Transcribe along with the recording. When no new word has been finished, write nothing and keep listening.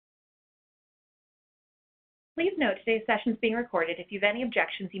Please note today's session is being recorded. If you have any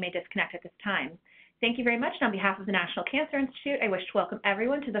objections, you may disconnect at this time. Thank you very much. And on behalf of the National Cancer Institute, I wish to welcome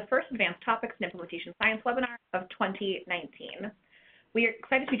everyone to the first Advanced Topics in Implementation Science webinar of 2019. We are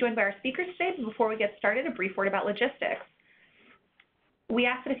excited to be joined by our speakers today, but before we get started, a brief word about logistics. We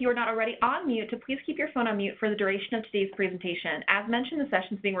ask that if you are not already on mute, to please keep your phone on mute for the duration of today's presentation. As mentioned, the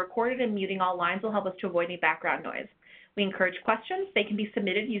session is being recorded and muting all lines will help us to avoid any background noise. We encourage questions. They can be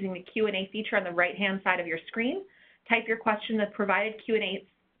submitted using the Q&A feature on the right-hand side of your screen. Type your question in the provided Q&A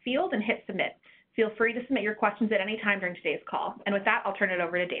field and hit submit. Feel free to submit your questions at any time during today's call. And with that, I'll turn it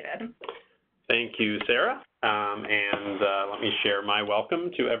over to David. Thank you, Sarah. Let me share my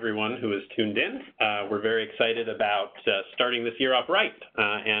welcome to everyone who has tuned in. We're very excited about starting this year off right,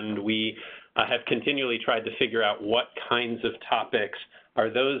 and we have continually tried to figure out what kinds of topics are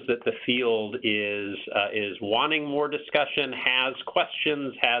those that the field is wanting more discussion, has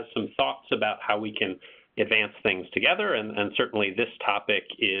questions, has some thoughts about how we can advance things together, and certainly this topic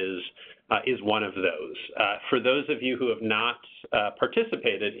is one of those. For those of you who have not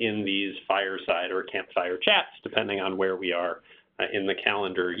participated in these fireside or campfire chats, depending on where we are in the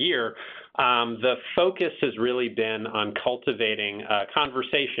calendar year, the focus has really been on cultivating a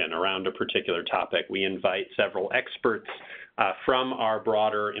conversation around a particular topic. We invite several experts from our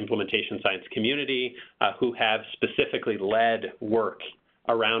broader implementation science community who have specifically led work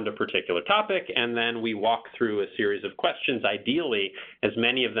around a particular topic, and then we walk through a series of questions. Ideally, as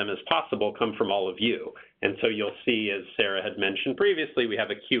many of them as possible come from all of you. And so you'll see, as Sarah had mentioned previously, we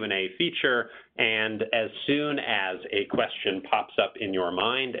have a Q&A feature, and as soon as a question pops up in your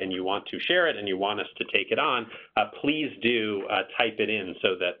mind and you want to share it and you want us to take it on, please do type it in so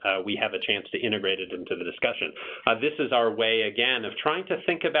that we have a chance to integrate it into the discussion. This is our way, again, of trying to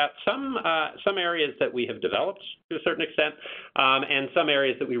think about some areas that we have developed to a certain extent, and some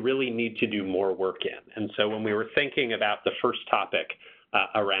areas that we really need to do more work in. And so when we were thinking about the first topic,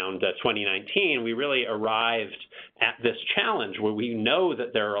 around 2019, we really arrived at this challenge where we know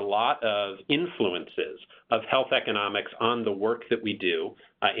that there are a lot of influences of health economics on the work that we do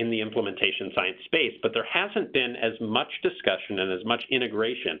in the implementation science space, but there hasn't been as much discussion and as much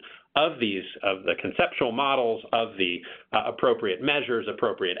integration of the conceptual models, of the appropriate measures,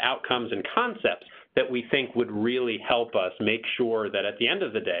 appropriate outcomes, and concepts that we think would really help us make sure that at the end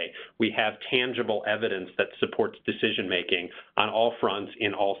of the day, we have tangible evidence that supports decision-making on all fronts,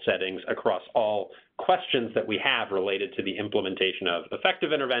 in all settings, across all questions that we have related to the implementation of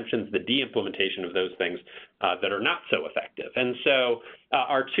effective interventions, the de-implementation of those things that are not so effective. And so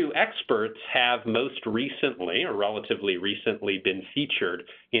our two experts have most recently, or relatively recently, been featured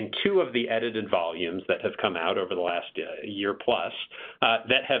in two of the edited volumes that have come out over the last year plus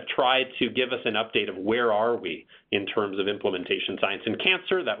that have tried to give us an update of where are we in terms of implementation science in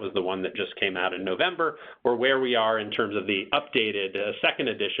cancer. That was the one that just came out in November, or where we are in terms of the updated second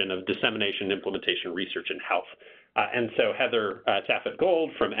edition of Dissemination and Implementation Research in Health. And so Heather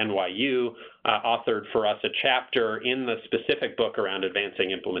Taffet-Gold from NYU authored for us a chapter in the specific book around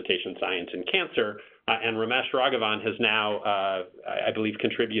advancing implementation science in cancer, and Ramesh Raghavan has now, I believe,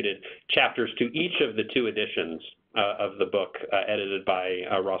 contributed chapters to each of the two editions of the book edited by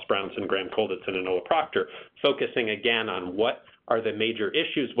Ross Brownson, Graham Colditson, and Noah Proctor, focusing again on what are the major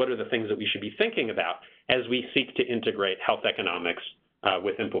issues, what are the things that we should be thinking about as we seek to integrate health economics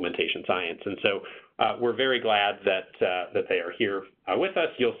with implementation science. And so we're very glad that they are here with us.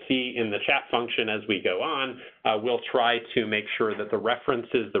 You'll see in the chat function as we go on, we'll try to make sure that the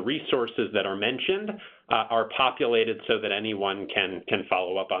references, the resources that are mentioned are populated so that anyone can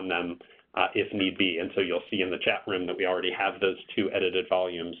follow up on them if need be. And so you'll see in the chat room that we already have those two edited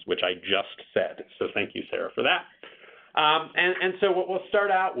volumes, which I just said. So thank you, Sarah, for that. And so what we'll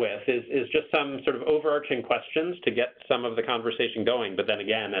start out with is just some sort of overarching questions to get some of the conversation going. But then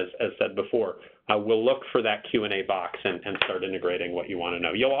again, as said before, we'll look for that Q&A box and start integrating what you want to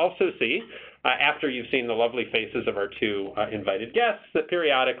know. You'll also see, after you've seen the lovely faces of our two invited guests, that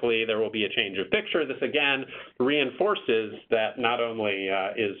periodically there will be a change of picture. This, again, reinforces that not only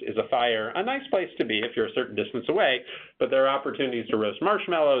is a fire a nice place to be if you're a certain distance away, but there are opportunities to roast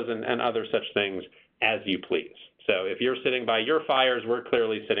marshmallows and other such things as you please. So if you're sitting by your fires, we're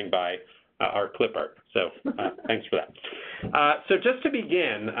clearly sitting by our clip art. So thanks for that. So just to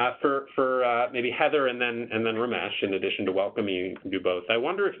begin, for maybe Heather and then Ramesh, in addition to welcoming you both, I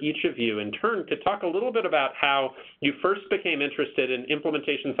wonder if each of you in turn could talk a little bit about how you first became interested in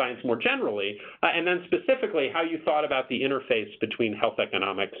implementation science more generally, and then specifically how you thought about the interface between health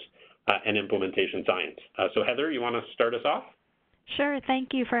economics and implementation science. So Heather, you want to start us off? Sure. Thank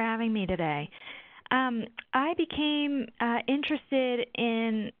you for having me today. I became interested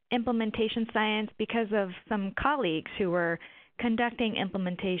in implementation science because of some colleagues who were conducting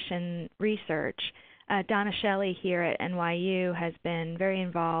implementation research. Donna Shelley here at NYU has been very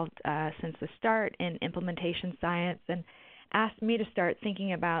involved since the start in implementation science and asked me to start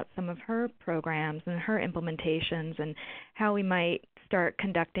thinking about some of her programs and her implementations and how we might start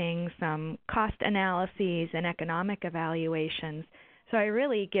conducting some cost analyses and economic evaluations. So I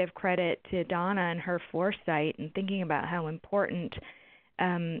really give credit to Donna and her foresight in thinking about how important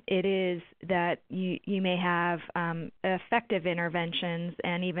it is that you may have effective interventions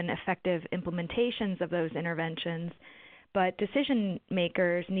and even effective implementations of those interventions, but decision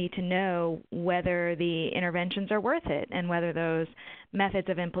makers need to know whether the interventions are worth it and whether those methods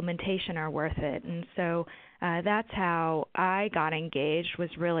of implementation are worth it. And so that's how I got engaged, was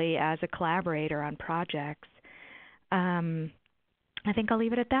really as a collaborator on projects. I think I'll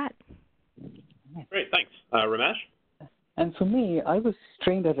leave it at that. Great, thanks. Ramesh? And for me, I was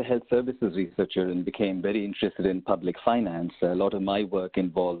trained as a health services researcher and became very interested in public finance. A lot of my work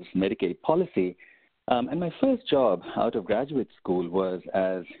involves Medicaid policy. And my first job out of graduate school was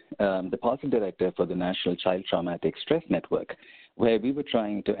as the policy director for the National Child Traumatic Stress Network, where we were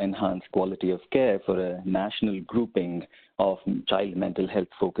trying to enhance quality of care for a national grouping of child mental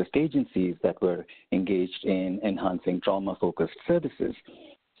health-focused agencies that were engaged in enhancing trauma-focused services.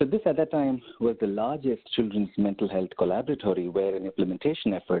 So this at that time was the largest children's mental health collaboratory where an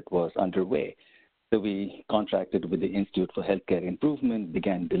implementation effort was underway. So we contracted with the Institute for Healthcare Improvement,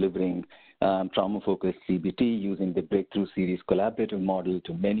 began delivering trauma-focused CBT using the Breakthrough Series collaborative model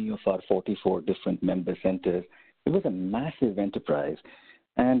to many of our 44 different member centers. It was a massive enterprise.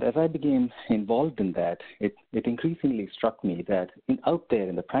 And as I became involved in that, it increasingly struck me that out there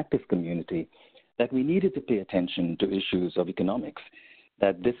in the practice community, that we needed to pay attention to issues of economics,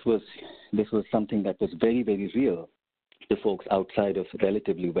 that this was something that was very, very real to folks outside of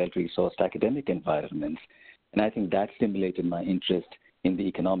relatively well-resourced academic environments. And I think that stimulated my interest in the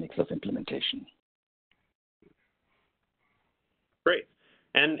economics of implementation. Great.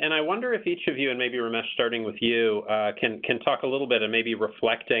 And I wonder if each of you, and maybe Ramesh, starting with you, can talk a little bit and maybe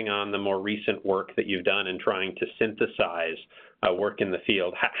reflecting on the more recent work that you've done in trying to synthesize work in the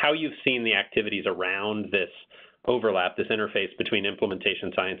field, how you've seen the activities around this overlap, this interface between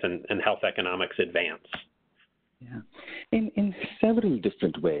implementation science and health economics advance. Yeah, in several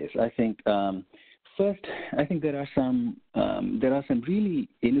different ways. I think first, I think there are some really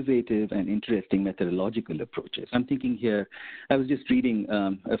innovative and interesting methodological approaches. I'm thinking here, I was just reading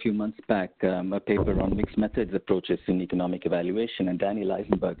a few months back a paper on mixed methods approaches in economic evaluation, and Danny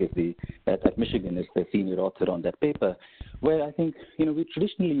Leisenberg at Michigan is the senior author on that paper, where I think, we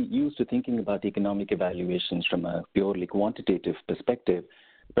traditionally used to thinking about economic evaluations from a purely quantitative perspective.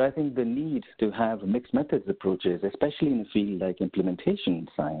 But I think the need to have mixed methods approaches, especially in a field like implementation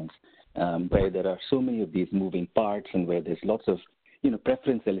science, where there are so many of these moving parts and where there's lots of,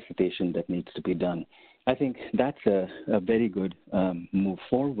 preference elicitation that needs to be done. I think that's a very good move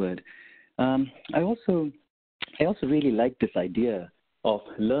forward. I also really like this idea of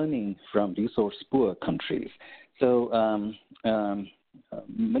learning from resource-poor countries. So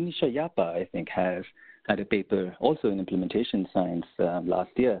Manisha Yapa, I think, had a paper also in implementation science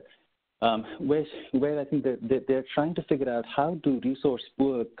last year, where I think they're trying to figure out how do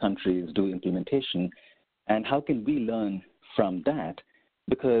resource-poor countries do implementation, and how can we learn from that?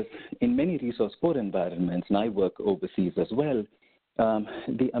 Because in many resource-poor environments, and I work overseas as well,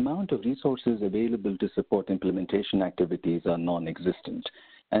 the amount of resources available to support implementation activities are non-existent.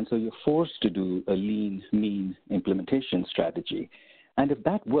 And so you're forced to do a lean, mean implementation strategy. And if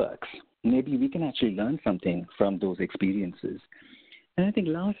that works, maybe we can actually learn something from those experiences. And I think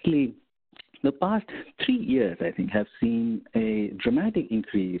lastly, the past 3 years, I think, have seen a dramatic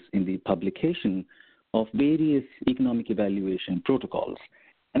increase in the publication of various economic evaluation protocols.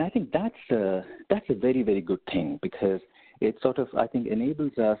 And I think that's a very, very good thing, because it sort of, I think,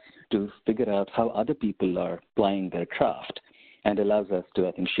 enables us to figure out how other people are applying their craft and allows us to,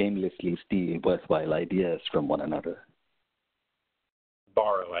 I think, shamelessly steal worthwhile ideas from one another.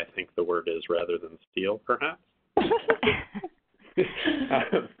 Borrow, I think the word is, rather than steal, perhaps.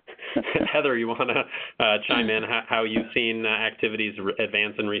 Heather, you want to chime in how you've seen activities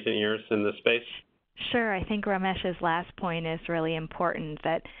advance in recent years in this space? Sure. I think Ramesh's last point is really important,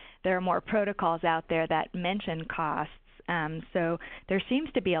 that there are more protocols out there that mention costs. So there seems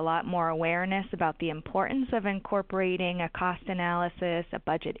to be a lot more awareness about the importance of incorporating a cost analysis, a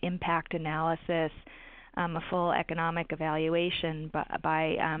budget impact analysis, a full economic evaluation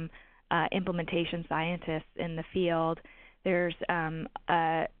by implementation scientists in the field. There's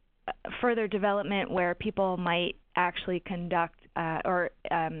further development where people might actually conduct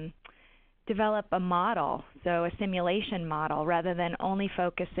develop a model, so a simulation model, rather than only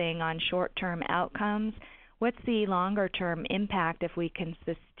focusing on short-term outcomes. What's the longer-term impact if we can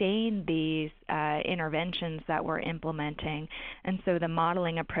sustain these interventions that we're implementing? And so the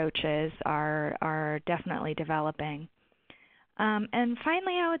modeling approaches are definitely developing. And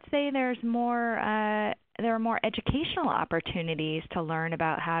finally, I would say there are more educational opportunities to learn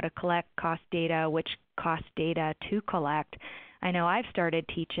about how to collect cost data, which cost data to collect. I know I've started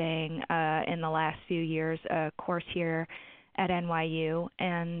teaching in the last few years a course here at NYU,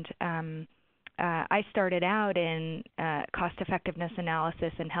 and I started out in cost effectiveness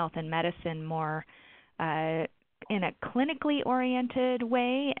analysis in health and medicine more in a clinically oriented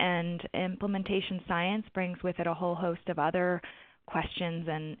way, and implementation science brings with it a whole host of other questions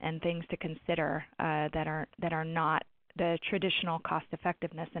and things to consider that are not the traditional cost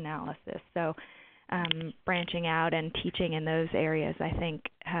effectiveness analysis. So branching out and teaching in those areas, I think,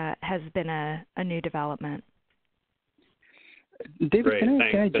 has been a new development. David, Great,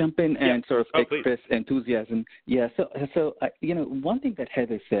 can I jump in and sort of express please. enthusiasm? Yeah, so one thing that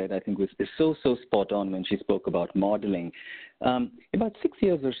Heather said, I think, is so spot on when she spoke about modeling. About 6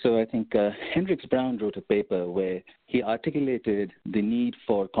 years or so, I think Hendricks Brown wrote a paper where he articulated the need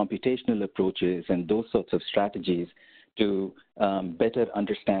for computational approaches and those sorts of strategies to better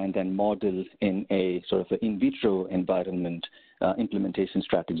understand and model in a sort of an in vitro environment implementation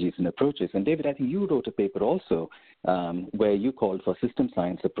strategies and approaches. And David, I think you wrote a paper also where you called for system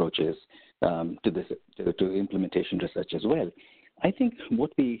science approaches to implementation research as well. I think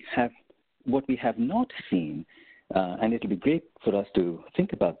what we have not seen, and it'll be great for us to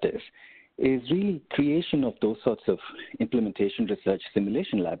think about this, is really creation of those sorts of implementation research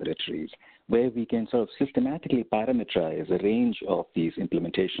simulation laboratories where we can sort of systematically parameterize a range of these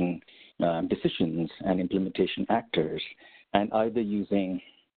implementation decisions and implementation actors, and either using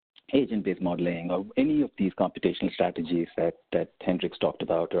agent-based modeling or any of these computational strategies that Hendricks talked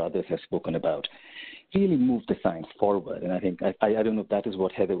about or others have spoken about, really move the science forward. And I think, I don't know if that is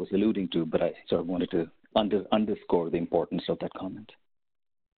what Heather was alluding to, but I sort of wanted to underscore the importance of that comment.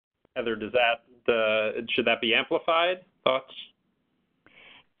 Heather, should that be amplified? Thoughts?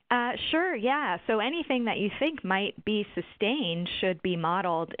 Sure, yeah. So anything that you think might be sustained should be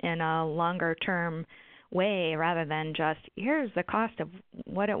modeled in a longer-term way rather than just, here's the cost of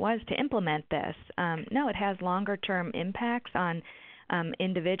what it was to implement this. No, it has longer-term impacts on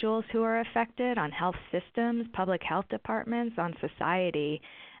individuals who are affected, on health systems, public health departments, on society.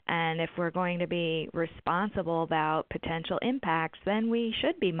 And if we're going to be responsible about potential impacts, then we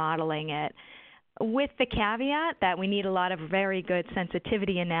should be modeling it, with the caveat that we need a lot of very good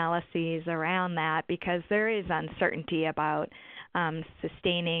sensitivity analyses around that, because there is uncertainty about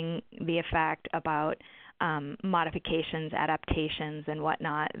sustaining the effect, about modifications, adaptations, and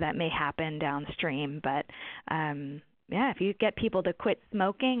whatnot that may happen downstream. But if you get people to quit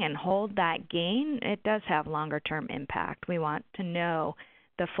smoking and hold that gain, it does have longer-term impact. We want to know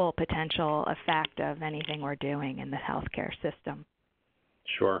the full potential effect of anything we're doing in the healthcare system.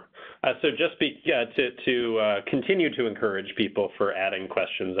 Sure. So just to continue to encourage people for adding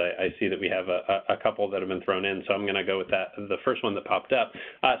questions, I see that we have a couple that have been thrown in, so I'm going to go with the first one that popped up.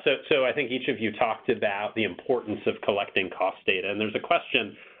 So I think each of you talked about the importance of collecting cost data, and there's a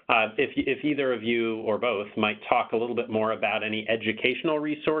question, if either of you or both might talk a little bit more about any educational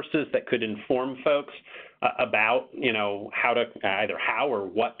resources that could inform folks about, how or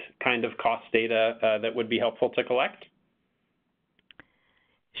what kind of cost data that would be helpful to collect.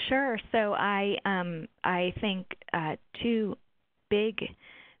 Sure. So I think two big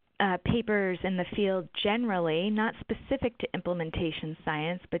papers in the field generally, not specific to implementation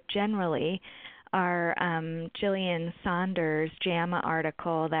science, but generally, are Gillian Saunders' JAMA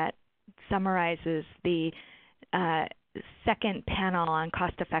article that summarizes the second panel on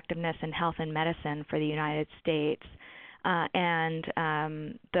cost effectiveness in health and medicine for the United States, and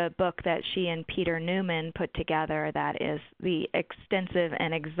the book that she and Peter Newman put together, that is the extensive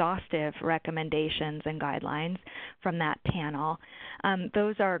and exhaustive recommendations and guidelines from that panel.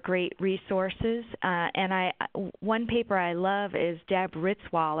 Those are great resources, and one paper I love is Deb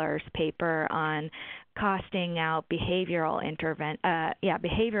Ritzwaller's paper on costing out behavioral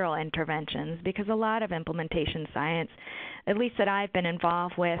interventions, because a lot of implementation science, at least that I've been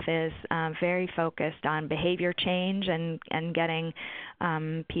involved with, is very focused on behavior change and getting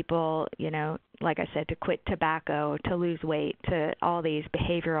people, like I said, to quit tobacco, to lose weight, to all these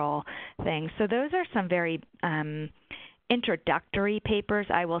behavioral things. So those are some very introductory papers.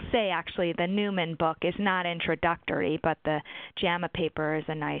 I will say, actually, the Newman book is not introductory, but the JAMA paper is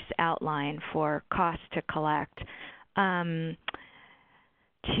a nice outline for cost to collect.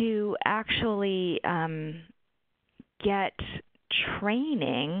 to actually get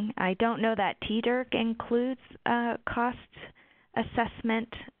training. I don't know that TDERC includes a cost assessment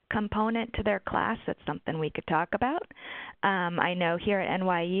component to their class. That's something we could talk about. I know here at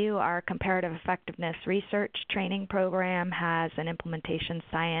NYU, our comparative effectiveness research training program has an implementation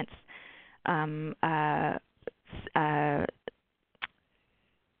science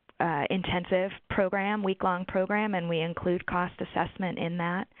intensive program, week-long program, and we include cost assessment in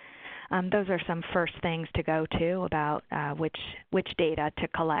that. Those are some first things to go to about which data to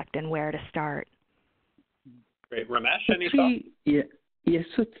collect and where to start. Great. Ramesh, any thoughts? Yes,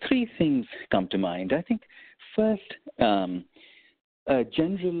 so three things come to mind. I think first, a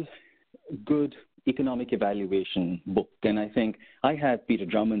general good economic evaluation book, and I think I have Peter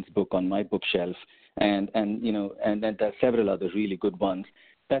Drummond's book on my bookshelf, and there are several other really good ones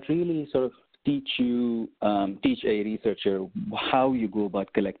that really sort of teach a researcher how you go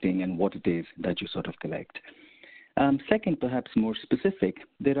about collecting and what it is that you sort of collect. Second, perhaps more specific,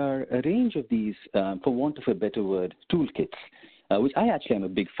 there are a range of these, for want of a better word, toolkits, which I actually am a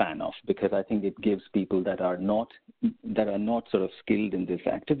big fan of because I think it gives people that are not sort of skilled in this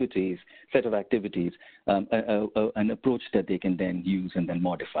set of activities, an approach that they can then use and then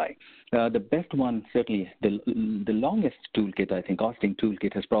modify. The best one, certainly the longest toolkit, I think, costing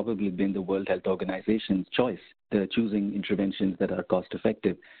toolkit has probably been the World Health Organization's choice, the choosing interventions that are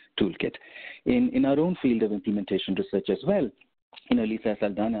cost-effective toolkit. In our own field of implementation research as well, Lisa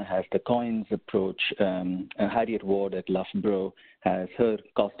Saldana has the COINS approach. Harriet Ward at Loughborough has her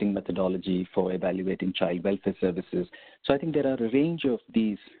costing methodology for evaluating child welfare services. So I think there are a range of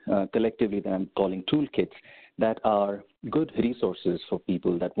these collectively that I'm calling toolkits that are good resources for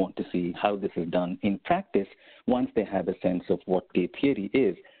people that want to see how this is done in practice once they have a sense of what the theory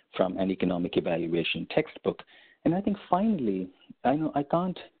is from an economic evaluation textbook. And I think finally, I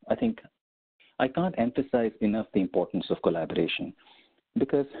can't emphasize enough the importance of collaboration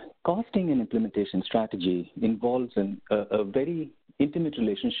because costing and implementation strategy involves a very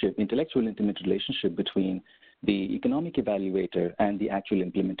intellectual intimate relationship between the economic evaluator and the actual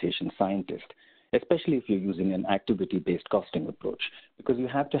implementation scientist, especially if you're using an activity-based costing approach, because you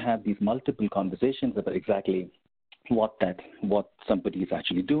have to have these multiple conversations about exactly what somebody is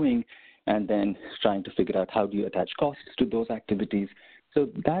actually doing, and then trying to figure out how do you attach costs to those activities. So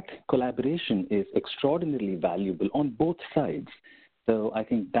that collaboration is extraordinarily valuable on both sides. So I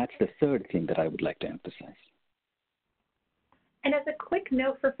think that's the third thing that I would like to emphasize. And as a quick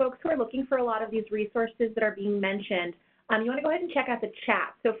note for folks who are looking for a lot of these resources that are being mentioned, you want to go ahead and check out the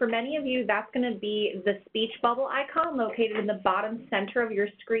chat. So for many of you, that's going to be the speech bubble icon located in the bottom center of your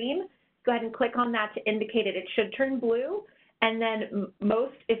screen. Go ahead and click on that to indicate it. It should turn blue. And then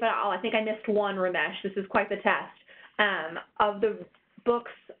most, if at all, I think I missed one, Ramesh. This is quite the test. Of the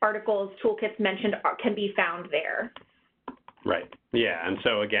books, articles, toolkits mentioned can be found there. Right. Yeah. And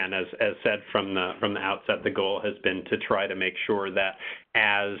so again, as said from the outset, the goal has been to try to make sure that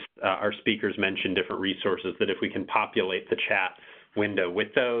as our speakers mention different resources, that if we can populate the chat window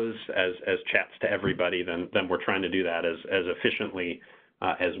with those as chats to everybody, then we're trying to do that as efficiently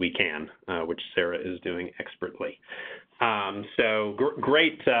as we can, which Sarah is doing expertly. So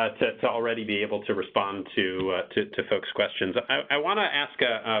great to already be able to respond to folks' questions. I want to ask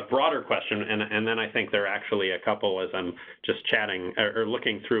a broader question, and then I think there are actually a couple as I'm just chatting or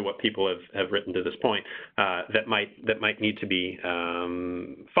looking through what people have written to this point that might need to be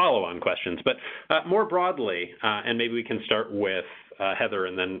follow-on questions. But more broadly, and maybe we can start with Heather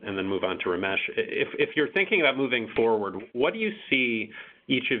and then move on to Ramesh. If you're thinking about moving forward, what do you see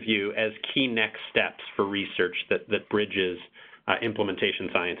each of you as key next steps for research that bridges implementation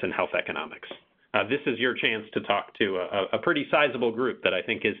science and health economics? This is your chance to talk to a pretty sizable group that I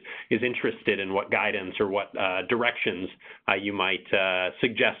think is interested in what guidance or what directions you might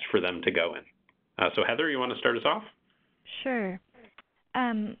suggest for them to go in. So Heather, you want to start us off? Sure.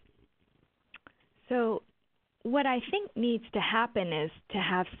 So what I think needs to happen is to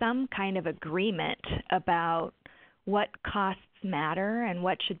have some kind of agreement about what costs matter and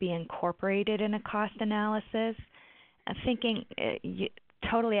what should be incorporated in a cost analysis. I'm thinking,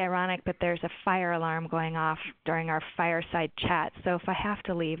 totally ironic, but there's a fire alarm going off during our fireside chat, so if I have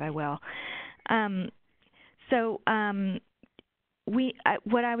to leave, I will.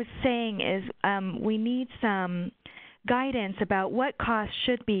 What I was saying is we need some guidance about what costs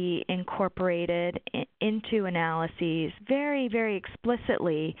should be incorporated into analyses very, very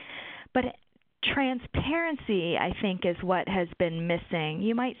explicitly, but transparency, I think, is what has been missing.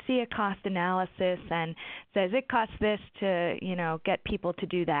 You might see a cost analysis and says it costs this to, get people to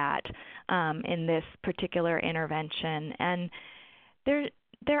do that in this particular intervention. And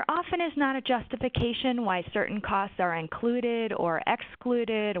there often is not a justification why certain costs are included or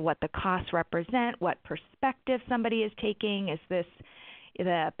excluded, what the costs represent, what perspective somebody is taking. Is this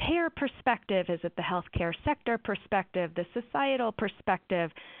the payer perspective? Is it the healthcare sector perspective, the societal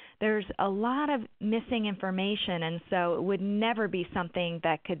perspective? There's a lot of missing information, and so it would never be something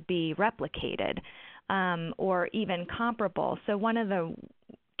that could be replicated or even comparable. So one of the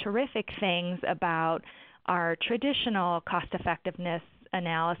terrific things about our traditional cost-effectiveness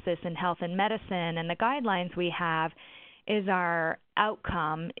analysis in health and medicine and the guidelines we have is our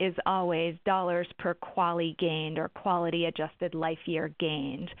outcome is always dollars per QALY gained or quality adjusted life year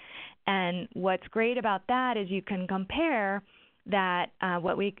gained. And what's great about that is you can compare that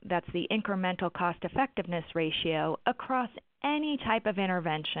that's the incremental cost effectiveness ratio across any type of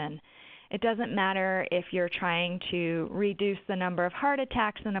intervention. It doesn't matter if you're trying to reduce the number of heart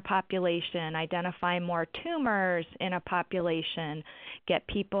attacks in a population, identify more tumors in a population, get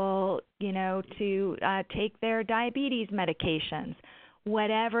people, to take their diabetes medications.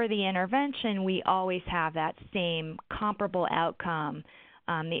 Whatever the intervention, we always have that same comparable outcome,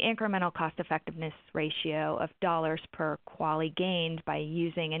 the incremental cost effectiveness ratio of dollars per QALY gained by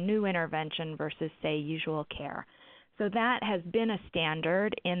using a new intervention versus, say, usual care. So that has been a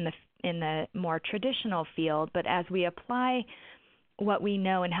standard in the more traditional field, but as we apply what we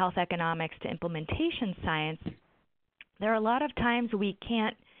know in health economics to implementation science, there are a lot of times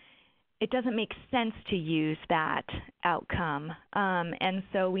it doesn't make sense to use that outcome. And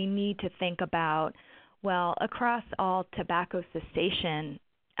so we need to think about, well, across all tobacco cessation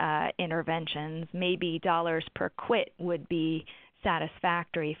interventions, maybe dollars per quit would be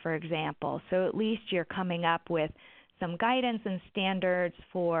satisfactory, for example. So at least you're coming up with some guidance and standards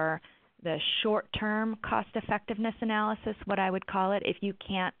for the short-term cost-effectiveness analysis, what I would call it, if you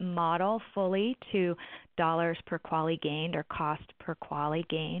can't model fully to dollars per QALY gained or cost per QALY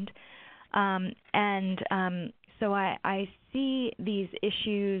gained. So I see these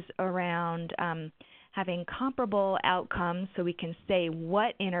issues around having comparable outcomes so we can say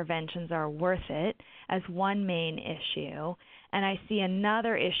what interventions are worth it as one main issue. And I see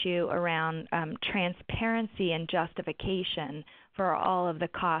another issue around transparency and justification for all of the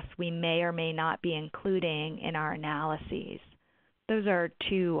costs we may or may not be including in our analyses. Those are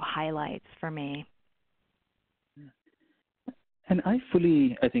two highlights for me. And I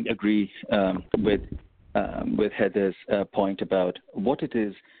fully, agree with Heather's point about what it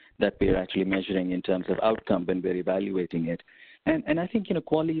is that we're actually measuring in terms of outcome when we're evaluating it. And I think,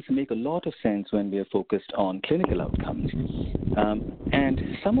 QALYs make a lot of sense when we are focused on clinical outcomes. And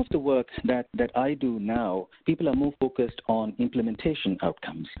some of the work that I do now, people are more focused on implementation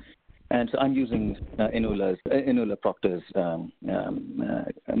outcomes. And so I'm using Enola Proctor's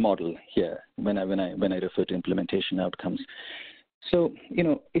model here when I refer to implementation outcomes. So,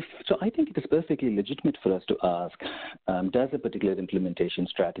 I think it is perfectly legitimate for us to ask, does a particular implementation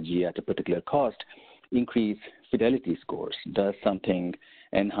strategy at a particular cost increase fidelity scores? Does something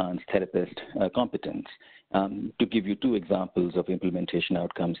enhance therapist competence? To give you two examples of implementation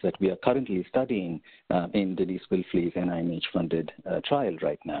outcomes that we are currently studying in Denise Wilfley's NIMH-funded trial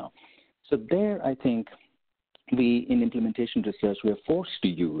right now. So there, I think, in implementation research, we are forced to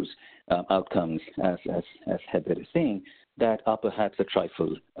use outcomes, as Heather is saying, that are perhaps a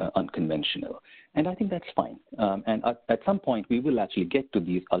trifle unconventional. And I think that's fine. And at some point, we will actually get to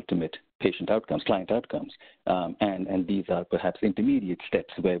these ultimate patient outcomes, client outcomes. And these are perhaps intermediate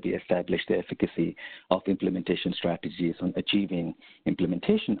steps where we establish the efficacy of implementation strategies on achieving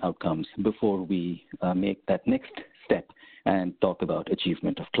implementation outcomes before we make that next step and talk about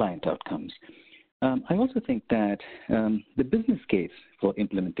achievement of client outcomes. I also think that the business case for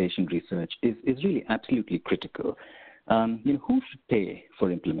implementation research is really absolutely critical. Who should pay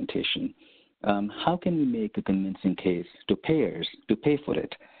for implementation? How can we make a convincing case to payers to pay for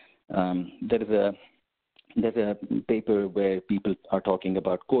it? There's a paper where people are talking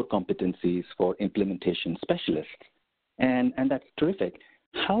about core competencies for implementation specialists, and that's terrific.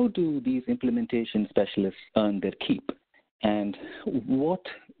 How do these implementation specialists earn their keep? And what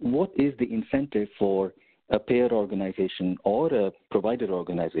is the incentive for a payer organization or a provider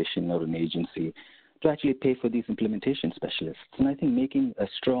organization or an agency to actually pay for these implementation specialists? And I think making a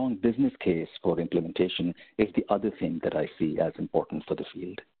strong business case for implementation is the other thing that I see as important for the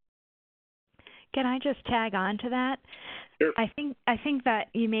field. Can I just tag on to that? Sure. I think that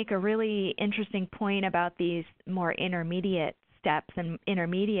you make a really interesting point about these more intermediate steps and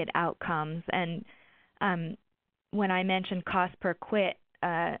intermediate outcomes. And when I mentioned cost per quit,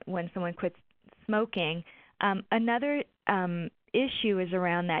 when someone quits smoking, another issue is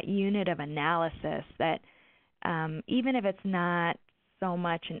around that unit of analysis that even if it's not so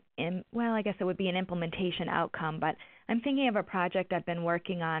much I guess it would be an implementation outcome, but I'm thinking of a project I've been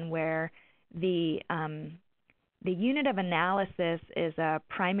working on where the unit of analysis is a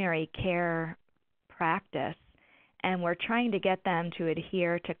primary care practice, and we're trying to get them to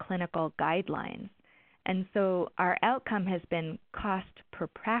adhere to clinical guidelines. And so our outcome has been cost per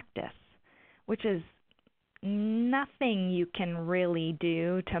practice, which is nothing you can really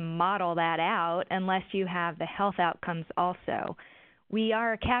do to model that out unless you have the health outcomes also. We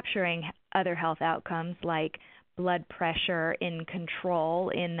are capturing other health outcomes like blood pressure in control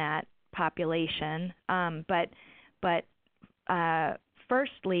in that population, but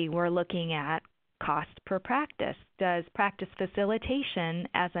firstly, we're looking at cost per practice. Does practice facilitation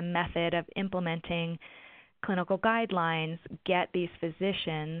as a method of implementing clinical guidelines get these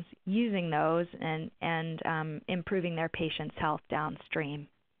physicians using those and improving their patients' health downstream?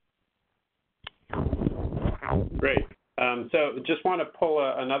 Great. So just want to pull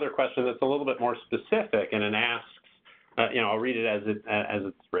another question that's a little bit more specific, and it asks, I'll read it as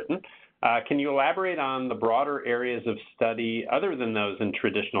it's written. Can you elaborate on the broader areas of study other than those in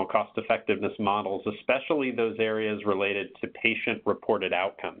traditional cost-effectiveness models, especially those areas related to patient-reported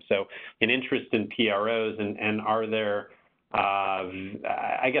outcomes? So an interest in PROs, and are there, are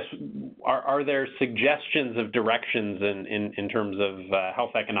there suggestions of directions in terms of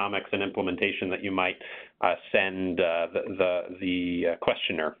health economics and implementation that you might send the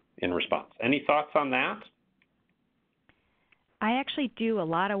questioner in response? Any thoughts on that? I actually do a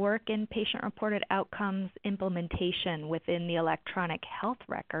lot of work in patient-reported outcomes implementation within the electronic health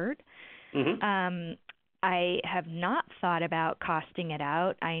record. Mm-hmm. I have not thought about costing it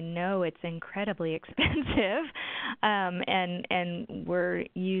out. I know it's incredibly expensive, and we're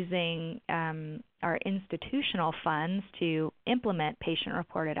using our institutional funds to implement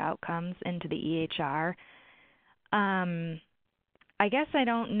patient-reported outcomes into the EHR. I guess I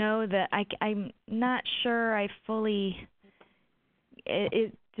don't know that I'm not sure I fully.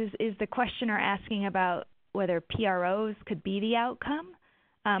 Is the questioner asking about whether PROs could be the outcome,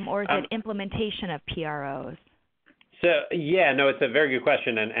 or is it implementation of PROs? So, it's a very good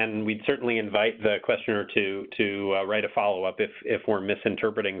question, and we'd certainly invite the questioner to write a follow-up if we're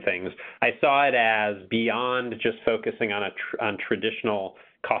misinterpreting things. I saw it as beyond just focusing on traditional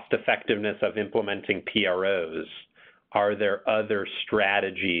cost-effectiveness of implementing PROs. Are there other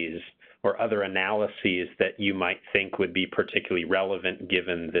strategies or other analyses that you might think would be particularly relevant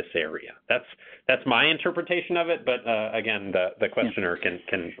given this area? That's my interpretation of it, but again, the questioner can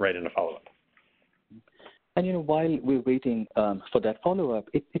write in a follow-up. And while we're waiting for that follow-up,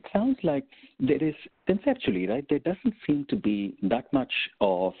 it sounds like there is conceptually, right, there doesn't seem to be that much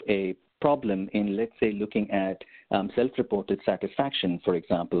of a problem in, let's say, looking at self-reported satisfaction, for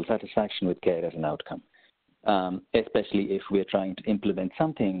example, satisfaction with care as an outcome, especially if we're trying to implement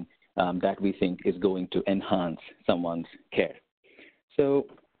something that we think is going to enhance someone's care. So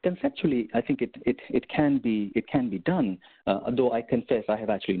conceptually, I think it can be done, though I confess I have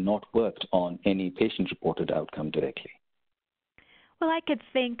actually not worked on any patient-reported outcome directly. Well, I could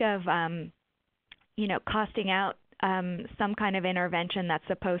think of, costing out some kind of intervention that's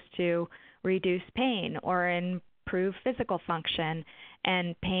supposed to reduce pain or improve physical function,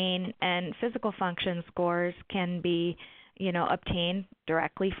 and pain and physical function scores can be obtained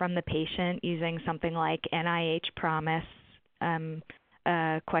directly from the patient using something like NIH Promise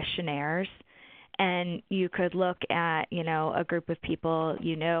questionnaires. And you could look at, a group of people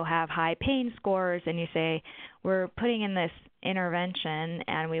have high pain scores, and you say, we're putting in this intervention,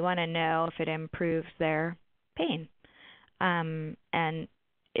 and we want to know if it improves their pain. And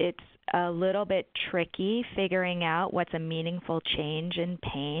it's a little bit tricky figuring out what's a meaningful change in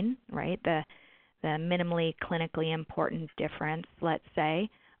pain, right? The minimally clinically important difference, let's say.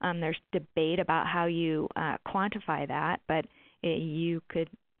 There's debate about how you quantify that, but you could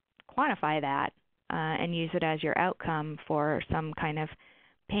quantify that and use it as your outcome for some kind of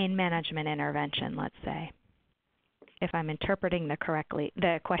pain management intervention, let's say, if I'm interpreting the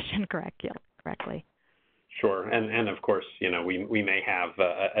question correctly. Sure, and of course, we may have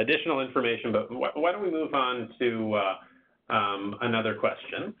additional information, but why don't we move on to another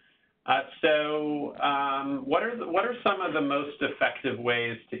question? What are some of the most effective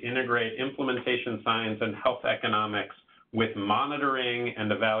ways to integrate implementation science and health economics with monitoring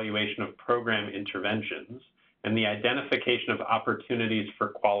and evaluation of program interventions and the identification of opportunities for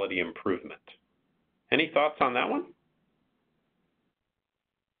quality improvement? Any thoughts on that one?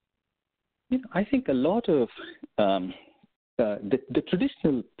 I think a lot of the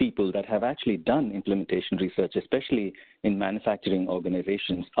traditional people that have actually done implementation research, especially in manufacturing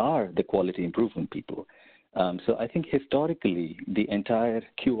organizations, are the quality improvement people. So I think historically, the entire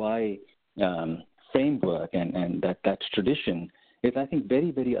QI framework and that tradition is, I think,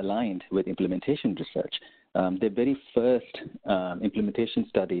 very, very aligned with implementation research. The very first implementation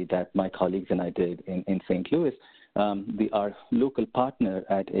study that my colleagues and I did in St. Louis, our local partner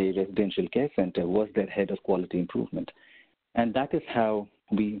at a residential care center was their head of quality improvement. And that is how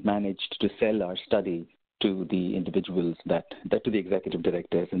we managed to sell our study to the individuals, to the executive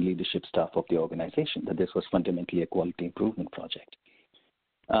directors and leadership staff of the organization, that this was fundamentally a quality improvement project.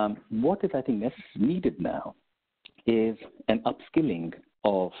 What is, I think, needed now is an upskilling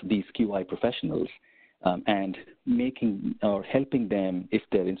of these QI professionals and making or helping them, if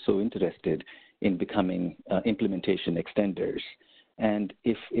they're so interested, in becoming implementation extenders. And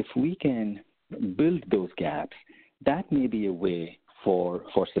if we can build those gaps, that may be a way for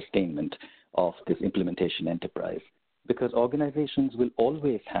sustainment of this implementation enterprise, because organizations will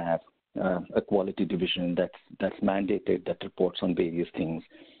always have a quality division that's mandated, that reports on various things.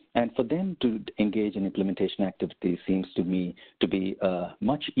 And for them to engage in implementation activities seems to me to be a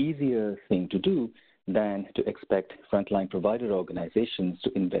much easier thing to do than to expect frontline provider organizations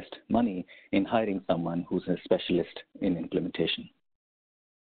to invest money in hiring someone who's a specialist in implementation.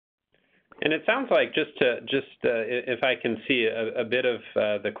 And it sounds like, if I can see a bit of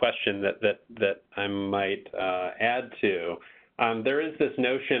the question that I might add to, there is this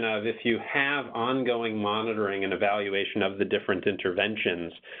notion of, if you have ongoing monitoring and evaluation of the different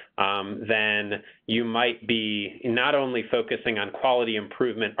interventions, then you might be not only focusing on quality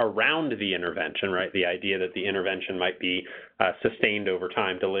improvement around the intervention, right? The idea that the intervention might be sustained over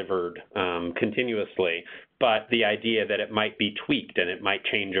time, delivered continuously, but the idea that it might be tweaked and it might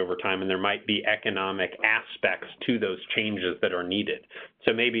change over time, and there might be economic aspects to those changes that are needed.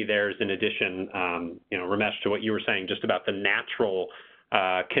 So maybe there's, in addition, Ramesh, to what you were saying just about the natural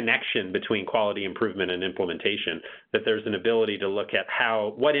connection between quality improvement and implementation, that there's an ability to look at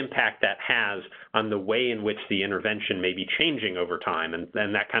what impact that has on the way in which the intervention may be changing over time, and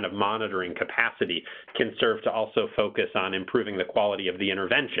that kind of monitoring capacity can serve to also focus on improving the quality of the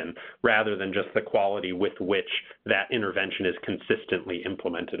intervention rather than just the quality with which that intervention is consistently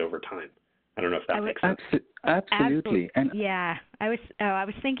implemented over time. I don't know if that makes sense. Absolutely. And yeah, I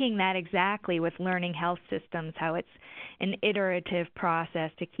was thinking that exactly with learning health systems, how it's an iterative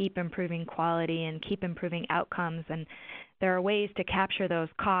process to keep improving quality and keep improving outcomes, and there are ways to capture those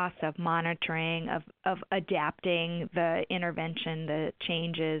costs of monitoring, of adapting the intervention, the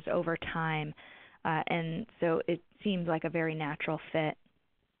changes over time, and so it seems like a very natural fit.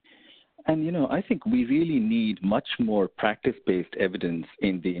 And, I think we really need much more practice-based evidence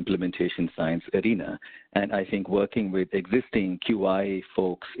in the implementation science arena. And I think working with existing QI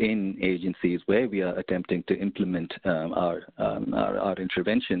folks in agencies where we are attempting to implement our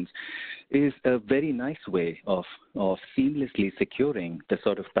interventions is a very nice way of seamlessly securing the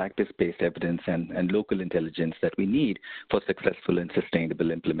sort of practice-based evidence and local intelligence that we need for successful and sustainable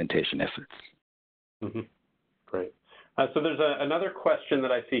implementation efforts. Mm-hmm. Great. So there's another question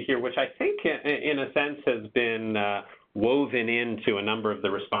that I see here, which I think in a sense has been woven into a number of the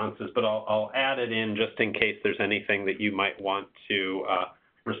responses, but I'll add it in just in case there's anything that you might want to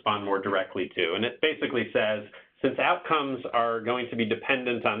respond more directly to. And it basically says, since outcomes are going to be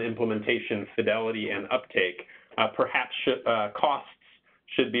dependent on implementation fidelity and uptake, perhaps costs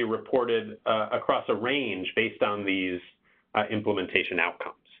should be reported across a range based on these implementation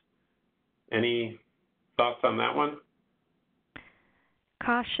outcomes. Any thoughts on that one?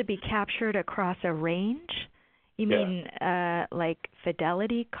 Costs should be captured across a range? You mean like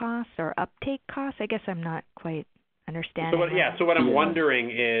fidelity costs or uptake costs? I guess I'm not quite understanding. So what I'm wondering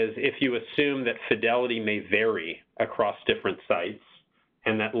is, if you assume that fidelity may vary across different sites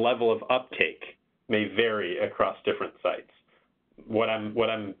and that level of uptake may vary across different sites, what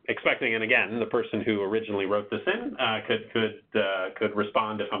I'm expecting, and again, the person who originally wrote this in could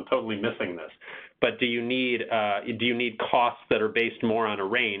respond if I'm totally missing this. But do you need costs that are based more on a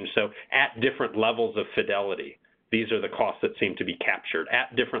range? So at different levels of fidelity, these are the costs that seem to be captured.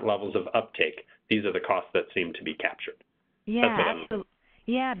 At different levels of uptake, these are the costs that seem to be captured. Yeah, absolutely.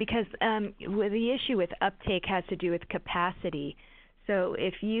 Yeah, because the issue with uptake has to do with capacity. So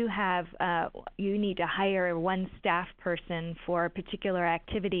if you have, you need to hire one staff person for a particular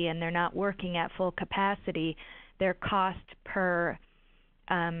activity and they're not working at full capacity, their cost per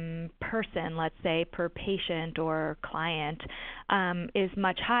person, let's say, per patient or client, is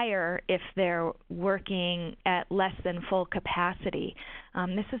much higher if they're working at less than full capacity.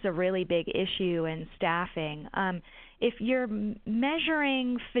 This is a really big issue in staffing. If you're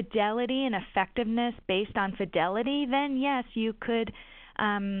measuring fidelity and effectiveness based on fidelity, then yes, you could,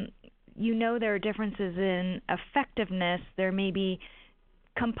 there are differences in effectiveness. There may be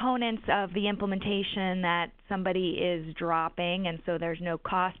components of the implementation that somebody is dropping, and so there's no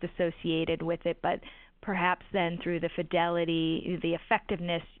cost associated with it, but perhaps then through the fidelity, the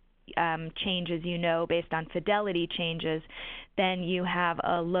effectiveness changes, based on fidelity changes, then you have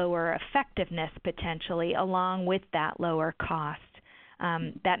a lower effectiveness potentially along with that lower cost.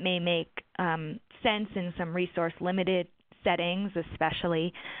 That may make sense in some resource-limited settings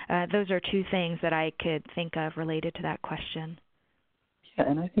especially. Those are two things that I could think of related to that question. Yeah,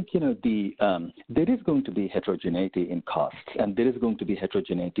 and I think, there is going to be heterogeneity in costs, and there is going to be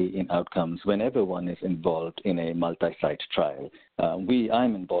heterogeneity in outcomes whenever one is involved in a multi-site trial.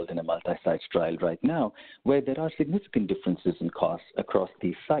 I'm involved in a multi-site trial right now where there are significant differences in costs across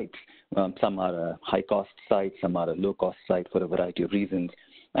these sites. Some are a high-cost site, some are a low-cost site for a variety of reasons,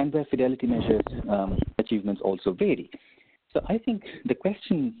 and where fidelity measures achievements also vary. So I think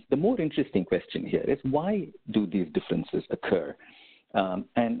the more interesting question here is, why do these differences occur?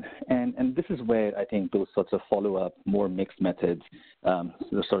 And this is where I think those sorts of follow-up, more mixed methods,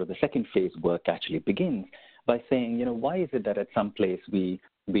 sort of the second phase work actually begins by saying, why is it that at some place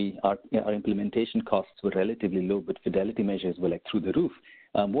our implementation costs were relatively low, but fidelity measures were like through the roof?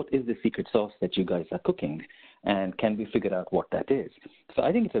 What is the secret sauce that you guys are cooking, and can we figure out what that is? So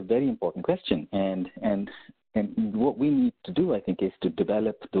I think it's a very important question, and what we need to do, I think, is to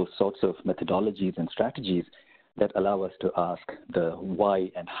develop those sorts of methodologies and strategies that allow us to ask the why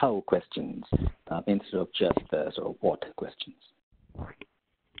and how questions instead of just the sort of what questions.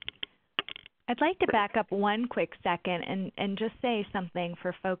 I'd like to back up one quick second and just say something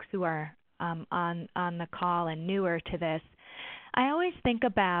for folks who are on the call and newer to this. I always think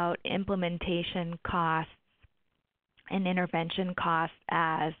about implementation costs and intervention costs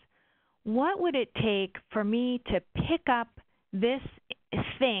as, what would it take for me to pick up this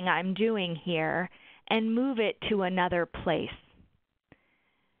thing I'm doing here and move it to another place?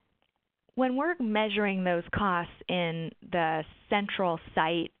 When we're measuring those costs in the central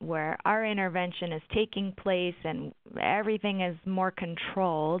site where our intervention is taking place and everything is more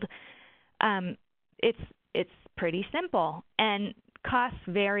controlled, it's pretty simple. And costs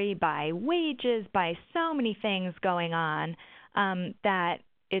vary by wages, by so many things going on, that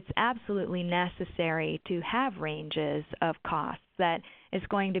it's absolutely necessary to have ranges of costs. That it's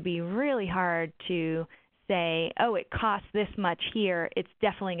going to be really hard to say, oh, it costs this much here, it's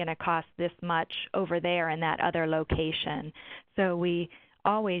definitely going to cost this much over there in that other location. So we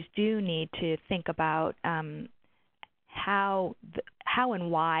always do need to think about how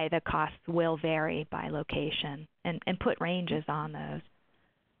and why the costs will vary by location and put ranges on those.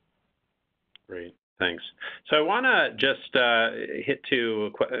 Great. Thanks. So I want to just hit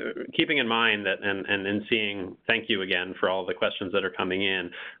to, keeping in mind that, and seeing, thank you again for all the questions that are coming in,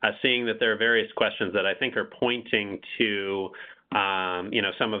 seeing that there are various questions that I think are pointing to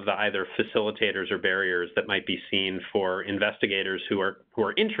some of the either facilitators or barriers that might be seen for investigators who are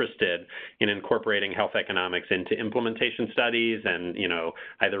interested in incorporating health economics into implementation studies, and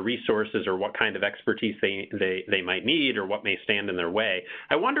either resources or what kind of expertise they might need or what may stand in their way.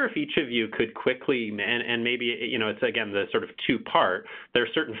 I wonder if each of you could quickly, and maybe it's again the sort of two-part. There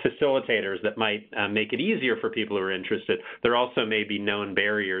are certain facilitators that might make it easier for people who are interested. There also may be known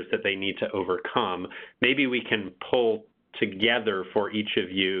barriers that they need to overcome. Maybe we can pull together for each of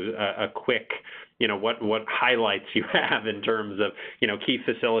you a quick, what highlights you have in terms of, key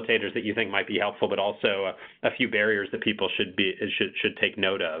facilitators that you think might be helpful, but also a few barriers that people should take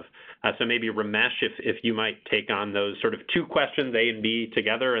note of. So maybe Ramesh, if you might take on those sort of two questions, A and B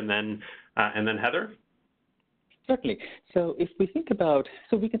together, and then Heather. Certainly. So if we think about,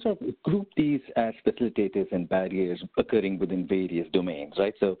 so we can sort of group these as facilitators and barriers occurring within various domains,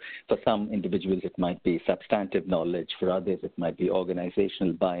 right? So for some individuals, it might be substantive knowledge. For others, it might be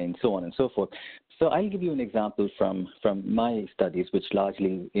organizational buy-in, so on and so forth. So I'll give you an example from my studies, which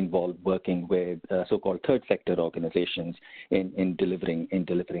largely involve working with so-called third sector organizations in delivering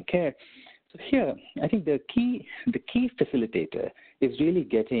care. So here, I think the key facilitator is really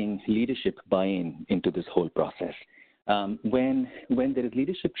getting leadership buy-in into this whole process. When there is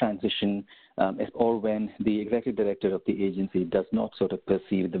leadership transition, or when the executive director of the agency does not sort of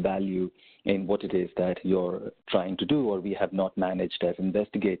perceive the value in what it is that you're trying to do, or we have not managed as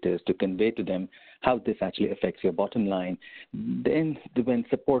investigators to convey to them how this actually affects your bottom line, then when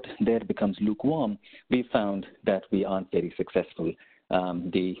support there becomes lukewarm, we found that we aren't very successful.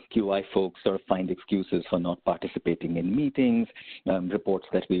 The QI folks sort of find excuses for not participating in meetings. Reports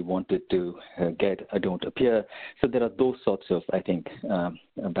that we wanted to get don't appear. So there are those sorts of, I think,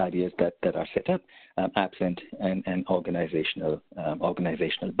 barriers that are set up, absent an organizational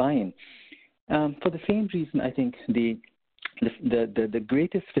buy-in. For the same reason, I think the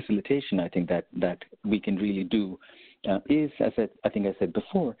greatest facilitation I think that we can really do is, as I think I said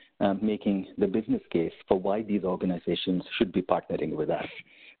before, making the business case for why these organizations should be partnering with us.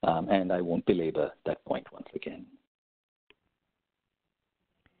 And I won't belabor that point once again.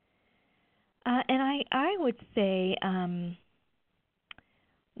 And I would say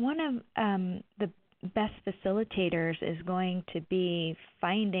one of the best facilitators is going to be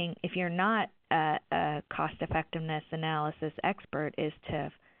finding, if you're not a cost-effectiveness analysis expert, is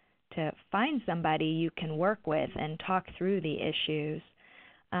to find somebody you can work with and talk through the issues.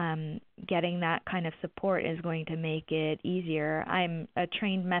 Getting that kind of support is going to make it easier. I'm a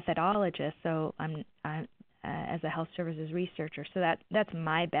trained methodologist, so I'm as a health services researcher, so that's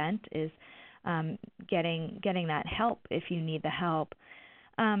my bent, is getting that help if you need the help.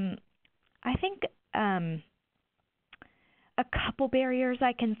 I think a couple barriers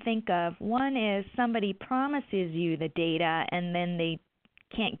I can think of. One is somebody promises you the data and then they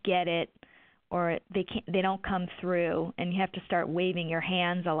can't get it, or they don't come through, and you have to start waving your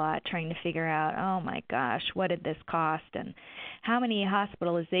hands a lot trying to figure out, oh my gosh, what did this cost, and how many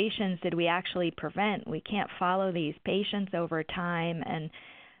hospitalizations did we actually prevent? We can't follow these patients over time, and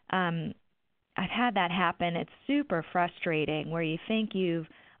I've had that happen. It's super frustrating, where you think you've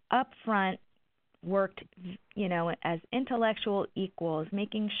upfront worked, as intellectual equals,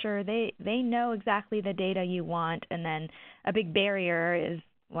 making sure they know exactly the data you want, and then a big barrier is,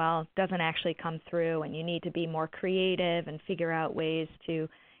 doesn't actually come through, and you need to be more creative and figure out ways to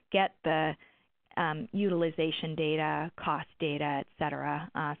get the utilization data, cost data, et cetera.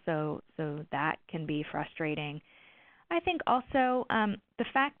 So that can be frustrating. I think also the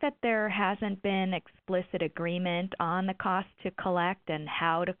fact that there hasn't been explicit agreement on the cost to collect and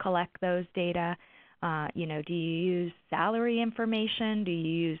how to collect those data. Do you use salary information? Do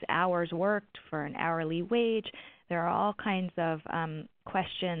you use hours worked for an hourly wage? There are all kinds of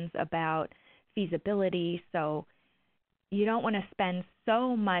questions about feasibility. So you don't want to spend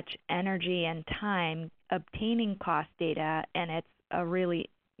so much energy and time obtaining cost data, and it's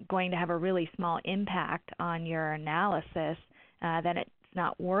going to have a really small impact on your analysis, then it's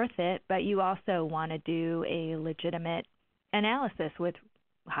not worth it. But you also want to do a legitimate analysis with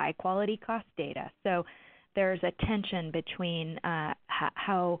high quality cost data. So there's a tension between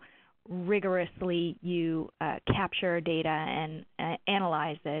how rigorously you capture data and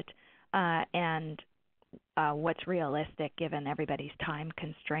analyze it, and what's realistic given everybody's time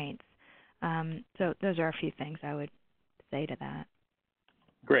constraints. So those are a few things I would say to that.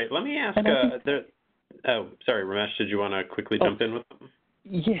 Great. Let me ask, sorry, Ramesh, did you want to quickly jump in with them?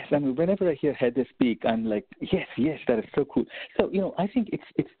 Yes, I mean, whenever I hear Heather speak, I'm like, yes, that is so cool. So, I think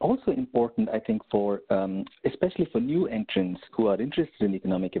it's also important, I think, for especially for new entrants who are interested in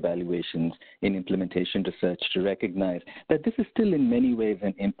economic evaluations in implementation research, to recognize that this is still in many ways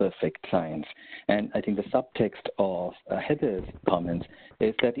an imperfect science. And I think the subtext of Heather's comments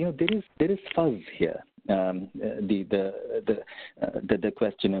is that, there is fuzz here. The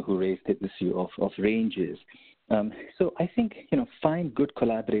questioner who raised the issue of ranges. So I think, find good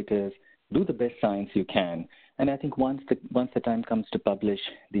collaborators, do the best science you can. And I think once the time comes to publish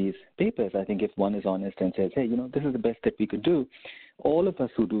these papers, I think if one is honest and says, hey, this is the best that we could do, all of us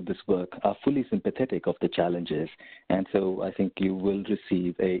who do this work are fully sympathetic of the challenges. And so I think you will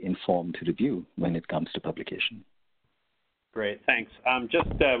receive an informed review when it comes to publication. Great, thanks. Just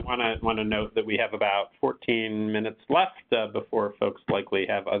want to note that we have about 14 minutes left before folks likely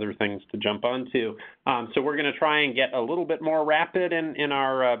have other things to jump onto. So we're going to try and get a little bit more rapid in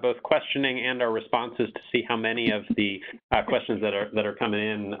our both questioning and our responses to see how many of the questions that are coming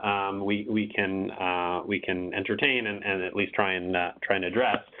in we can entertain and at least try and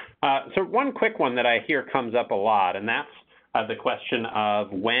address. So one quick one that I hear comes up a lot, and that's the question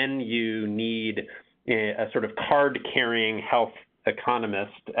of when you need a sort of card-carrying health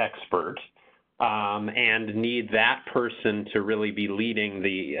economist expert and need that person to really be leading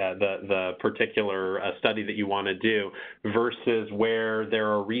the particular study that you want to do, versus where there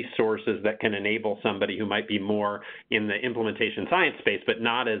are resources that can enable somebody who might be more in the implementation science space, but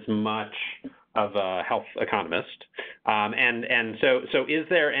not as much of a health economist. So is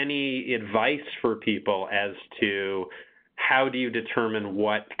there any advice for people as to how do you determine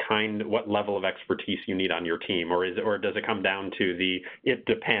what level of expertise you need on your team, or does it come down to the "it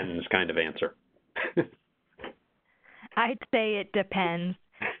depends" kind of answer? I'd say it depends.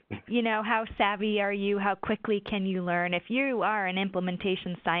 How savvy are you? How quickly can you learn? If you are an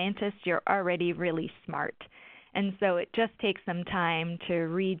implementation scientist, you're already really smart. And so it just takes some time to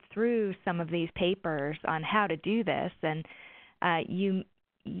read through some of these papers on how to do this. And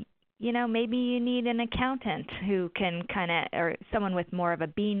maybe you need an accountant who can or someone with more of a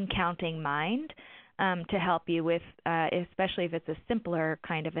bean counting mind to help you with, especially if it's a simpler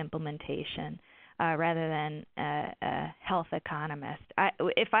kind of implementation, rather than a health economist.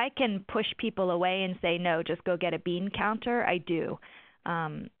 If I can push people away and say, no, just go get a bean counter, I do.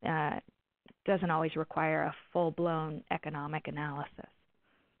 Doesn't always require a full-blown economic analysis.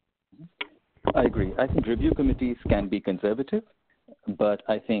 I agree. I think review committees can be conservative, but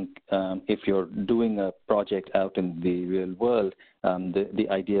I think if you're doing a project out in the real world, the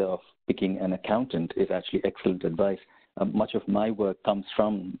idea of picking an accountant is actually excellent advice. Much of my work comes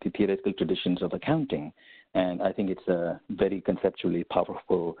from the theoretical traditions of accounting, and I think it's a very conceptually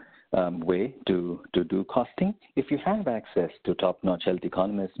powerful way to do costing. If you have access to top-notch health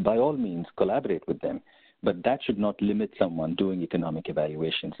economists, by all means, collaborate with them. But that should not limit someone doing economic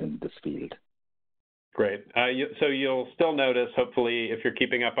evaluations in this field. Great. So you'll still notice, hopefully, if you're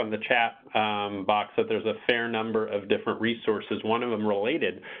keeping up on the chat box, that there's a fair number of different resources, one of them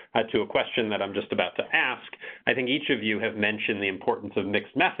related to a question that I'm just about to ask. I think each of you have mentioned the importance of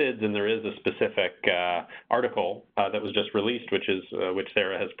mixed methods, and there is a specific article that was just released, which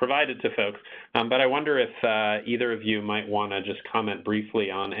Sarah has provided to folks. But I wonder if either of you might want to just comment briefly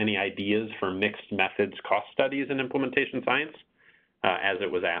on any ideas for mixed methods cost studies in implementation science, as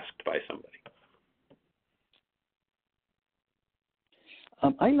it was asked by somebody.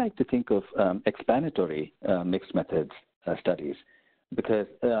 I like to think of explanatory mixed methods studies, because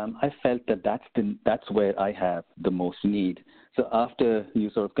I felt that that's where I have the most need. So after you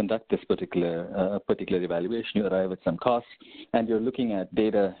sort of conduct this particular evaluation, you arrive at some costs, and you're looking at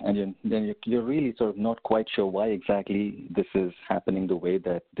data, and you're really sort of not quite sure why exactly this is happening the way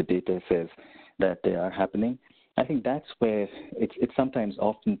that the data says that they are happening. I think that's where it's sometimes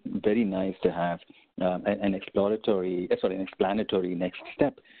often very nice to have an explanatory next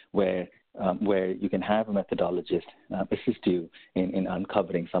step where you can have a methodologist assist you in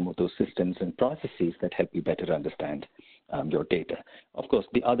uncovering some of those systems and processes that help you better understand your data. Of course,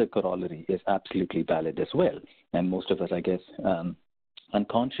 the other corollary is absolutely valid as well, and most of us, I guess,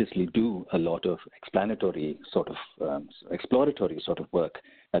 unconsciously do a lot of exploratory sort of work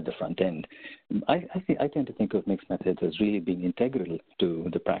at the front end. I tend to think of mixed methods as really being integral to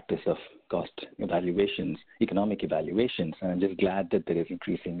the practice of cost evaluations, economic evaluations, and I'm just glad that there is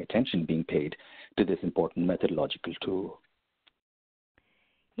increasing attention being paid to this important methodological tool.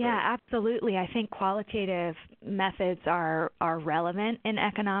 Yeah, absolutely. I think qualitative methods are relevant in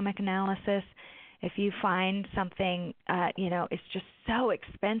economic analysis. If you find something, it's just so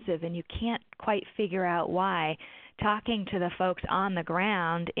expensive and you can't quite figure out why, talking to the folks on the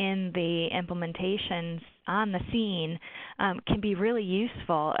ground in the implementations on the scene can be really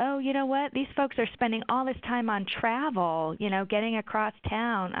useful. Oh, you know what? These folks are spending all this time on travel, getting across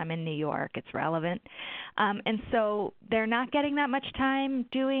town. I'm in New York. It's relevant. And so they're not getting that much time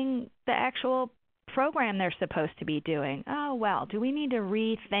doing the actual program they're supposed to be doing. Oh, well, do we need to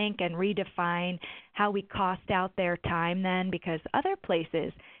rethink and redefine how we cost out their time then? Because other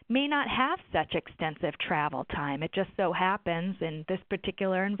places may not have such extensive travel time. It just so happens in this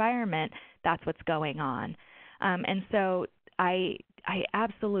particular environment that's what's going on. And so I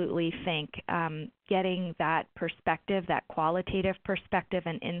absolutely think getting that perspective, that qualitative perspective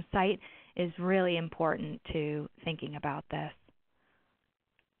and insight is really important to thinking about this.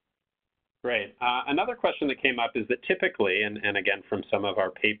 Great. Another question that came up is that typically, and again from some of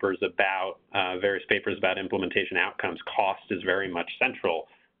our papers about, various papers about implementation outcomes, cost is very much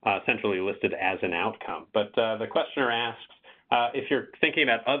centrally listed as an outcome. But the questioner asks, if you're thinking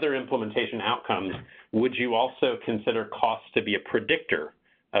about other implementation outcomes, would you also consider cost to be a predictor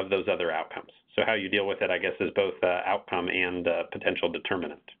of those other outcomes? So how you deal with it, I guess, is both outcome and potential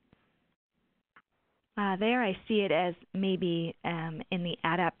determinant. There I see it as maybe in the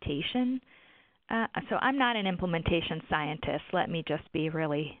adaptation. So I'm not an implementation scientist. Let me just be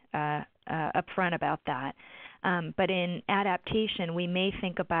really upfront about that. But in adaptation, we may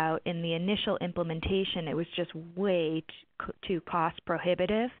think about in the initial implementation, it was just way too cost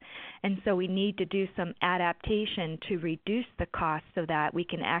prohibitive. And so we need to do some adaptation to reduce the cost so that we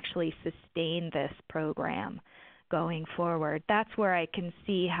can actually sustain this program going forward. That's where I can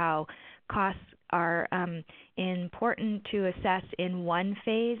see how costs are important to assess in one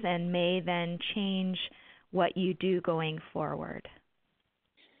phase and may then change what you do going forward.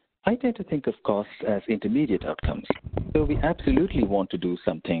 I tend to think of costs as intermediate outcomes. So we absolutely want to do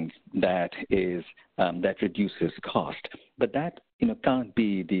something that is that reduces cost, but that can't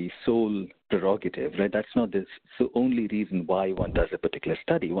be the sole prerogative, right? That's not the only reason why one does a particular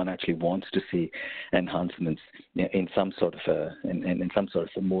study. One actually wants to see enhancements in some sort of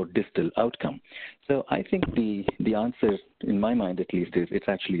a more distal outcome. So I think the answer, in my mind at least, is it's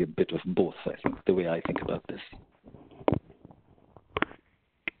actually a bit of both. I think the way I think about this.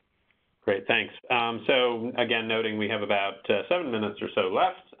 Great, thanks. So again, noting we have about 7 minutes or so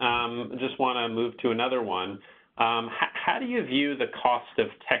left, just want to move to another one. How do you view the cost of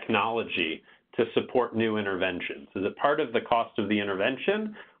technology to support new interventions? Is it part of the cost of the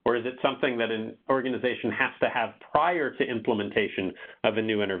intervention, or is it something that an organization has to have prior to implementation of a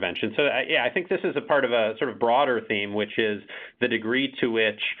new intervention? So I think this is a part of a sort of broader theme, which is the degree to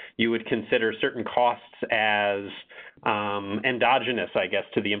which you would consider certain costs as endogenous, I guess,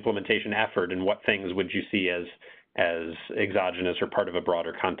 to the implementation effort, and what things would you see as exogenous or part of a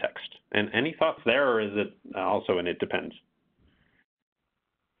broader context? And any thoughts there, or is it also an it depends?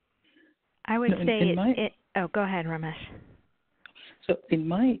 I would say oh, go ahead, Ramesh. So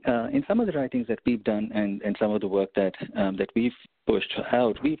in some of the writings that we've done and some of the work that we've pushed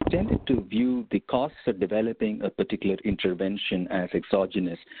out, we've tended to view the costs of developing a particular intervention as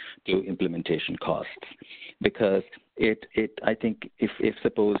exogenous to implementation costs, because I think if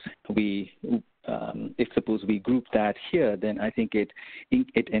suppose we group that here, then I think it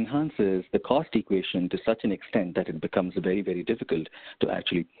enhances the cost equation to such an extent that it becomes very, very difficult to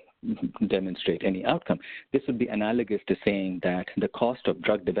actually demonstrate any outcome. This would be analogous to saying that the cost of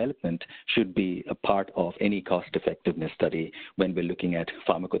drug development should be a part of any cost effectiveness study when we're looking at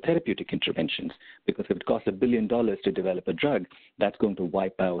pharmacotherapeutic interventions, because if it costs $1 billion to develop a drug, that's going to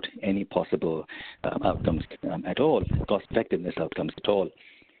wipe out any possible outcomes at all, cost effectiveness outcomes at all.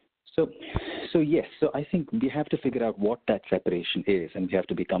 So yes, so I think we have to figure out what that separation is, and we have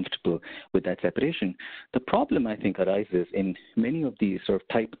to be comfortable with that separation. The problem, I think, arises in many of these sort of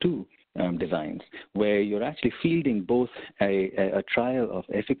type 2 designs, where you're actually fielding both a trial of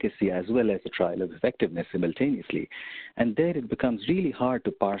efficacy as well as a trial of effectiveness simultaneously. And there it becomes really hard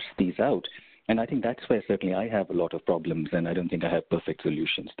to parse these out. And I think that's where certainly I have a lot of problems, and I don't think I have perfect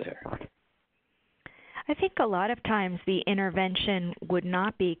solutions there. I think a lot of times the intervention would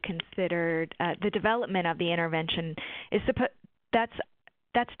not be considered, the development of the intervention is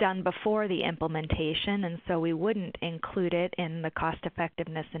that's done before the implementation, and so we wouldn't include it in the cost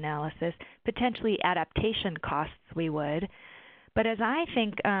effectiveness analysis. Potentially adaptation costs we would. But as I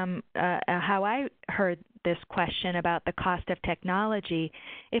think how I heard this question about the cost of technology,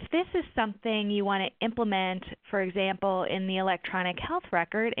 if this is something you want to implement, for example, in the electronic health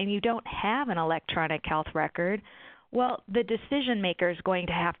record, and you don't have an electronic health record, well, the decision maker is going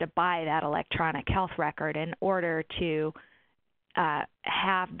to have to buy that electronic health record in order to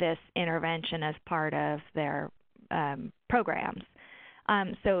have this intervention as part of their programs.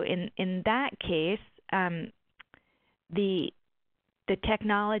 So in that case, the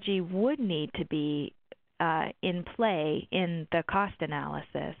technology would need to be in play in the cost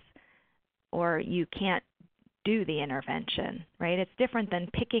analysis, or you can't do the intervention, right? It's different than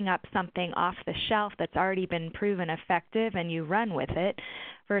picking up something off the shelf that's already been proven effective and you run with it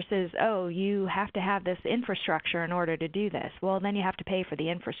versus, oh, you have to have this infrastructure in order to do this. Well, then you have to pay for the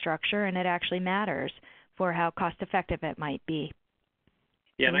infrastructure, and it actually matters for how cost effective it might be.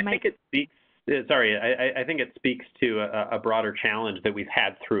 Yeah, and I think it speaks I think it speaks to a broader challenge that we've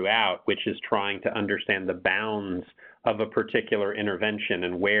had throughout, which is trying to understand the bounds of a particular intervention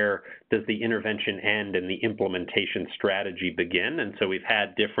and where does the intervention end and the implementation strategy begin. And so we've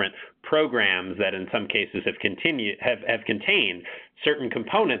had different programs that in some cases have contained certain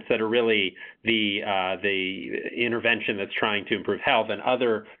components that are really the intervention that's trying to improve health, and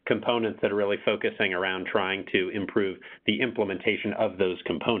other components that are really focusing around trying to improve the implementation of those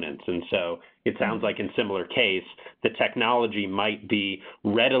components. And so it sounds like in similar case, the technology might be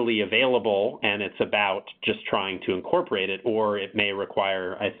readily available and it's about just trying to incorporate it, or it may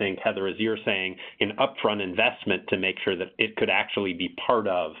require, I think, Heather, as you're saying, an upfront investment to make sure that it could actually be part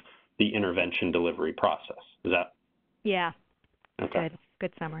of the intervention delivery process. Is that? Yeah. Okay.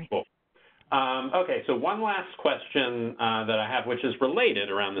 Good summary. Cool. Okay, so one last question that I have, which is related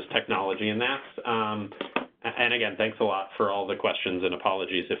around this technology, and that's, and again, thanks a lot for all the questions, and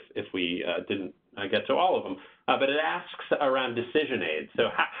apologies if we didn't get to all of them, but it asks around decision aid. So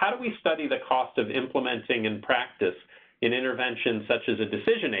how do we study the cost of implementing in practice an intervention such as a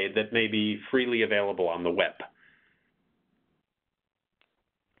decision aid that may be freely available on the web?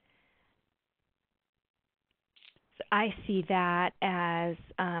 I see that as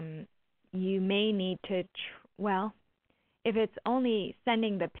you may need to, well, if it's only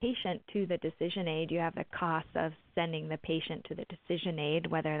sending the patient to the decision aid, you have the cost of sending the patient to the decision aid,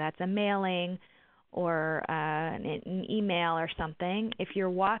 whether that's a mailing or an email or something. If you're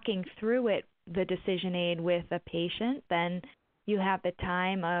walking through it, the decision aid with a patient, then you have the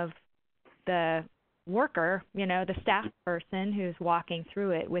time of the worker, the staff person who's walking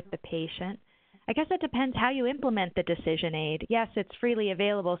through it with the patient. I guess it depends how you implement the decision aid. Yes, it's freely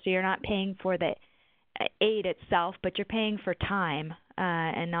available, so you're not paying for the aid itself, but you're paying for time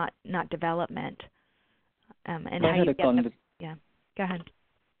and not development. And how you get yeah, go ahead.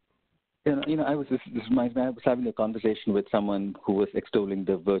 I was having a conversation with someone who was extolling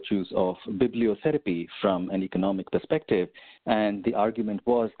the virtues of bibliotherapy from an economic perspective, and the argument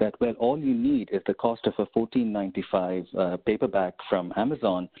was that, well, all you need is the cost of a $14.95 paperback from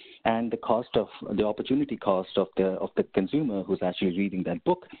Amazon and the opportunity cost of the consumer who's actually reading that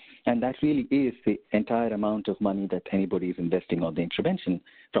book, and that really is the entire amount of money that anybody is investing on the intervention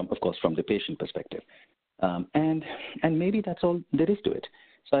from the patient perspective, and maybe that's all there is to it.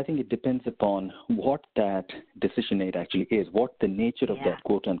 So I think it depends upon what that decision aid actually is, what the nature of that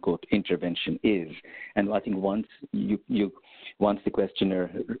quote-unquote intervention is. And I think once the questioner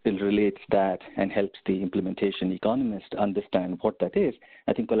relates that and helps the implementation economist understand what that is,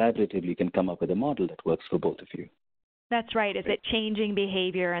 I think collaboratively you can come up with a model that works for both of you. That's right. Is it changing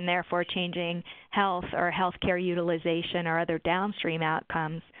behavior and therefore changing health or healthcare utilization or other downstream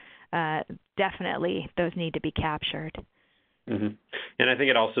outcomes? Definitely those need to be captured. Mm-hmm. And I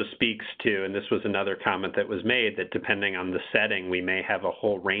think it also speaks to, and this was another comment that was made, that depending on the setting, we may have a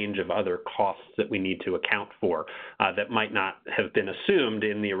whole range of other costs that we need to account for that might not have been assumed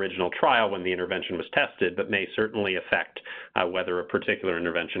in the original trial when the intervention was tested, but may certainly affect whether a particular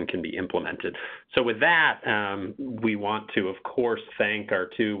intervention can be implemented. So with that, we want to, of course, thank our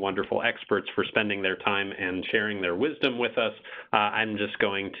two wonderful experts for spending their time and sharing their wisdom with us. I'm just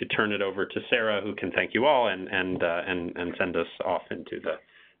going to turn it over to Sarah, who can thank you all and send us off into the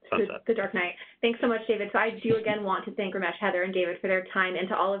sunset. The dark night. Thanks so much, David. So I do again want to thank Ramesh, Heather, and David for their time, and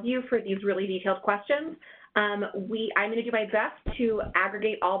to all of you for these really detailed questions. I'm going to do my best to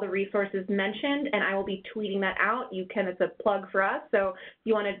aggregate all the resources mentioned, and I will be tweeting that out. It's a plug for us. So if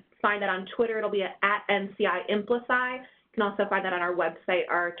you want to find that on Twitter, it'll be at NCI You can also find that on our website.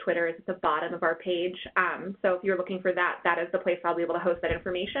 Our Twitter is at the bottom of our page. So if you're looking for that, that is the place I'll be able to host that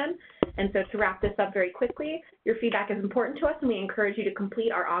information. And so to wrap this up very quickly, your feedback is important to us, and we encourage you to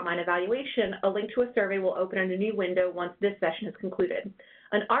complete our online evaluation. A link to a survey will open in a new window once this session is concluded.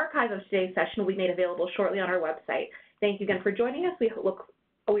 An archive of today's session will be made available shortly on our website. Thank you again for joining us. We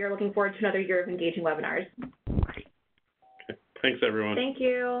are looking forward to another year of engaging webinars. Okay. Thanks, everyone. Thank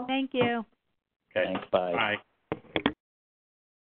you. Thank you. Okay. Thanks. Bye. Bye.